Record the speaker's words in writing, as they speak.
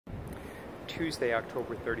Tuesday,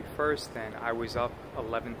 October 31st, and I was up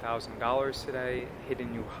 $11,000 today, hit a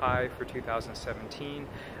new high for 2017.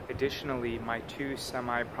 Additionally, my two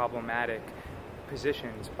semi-problematic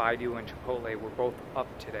positions, Baidu and Chipotle, were both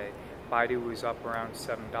up today. Baidu was up around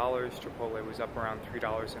 $7, Chipotle was up around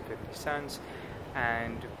 $3.50,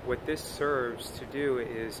 and what this serves to do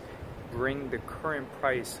is bring the current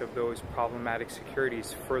price of those problematic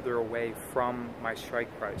securities further away from my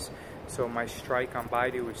strike price. So my strike on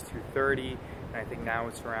Baidu was 230, and I think now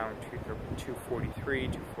it's around 243,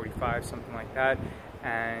 245, something like that.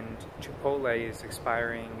 And Chipotle is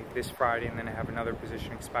expiring this Friday, and then I have another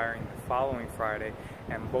position expiring the following Friday,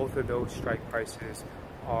 and both of those strike prices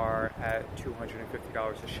are at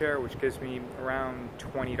 $250 a share, which gives me around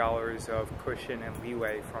 $20 of cushion and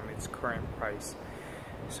leeway from its current price.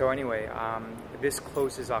 So anyway, this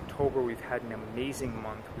closes October. We've had an amazing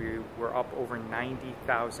month. We were up over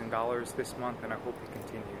 $90,000 this month, and I hope it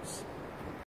continues.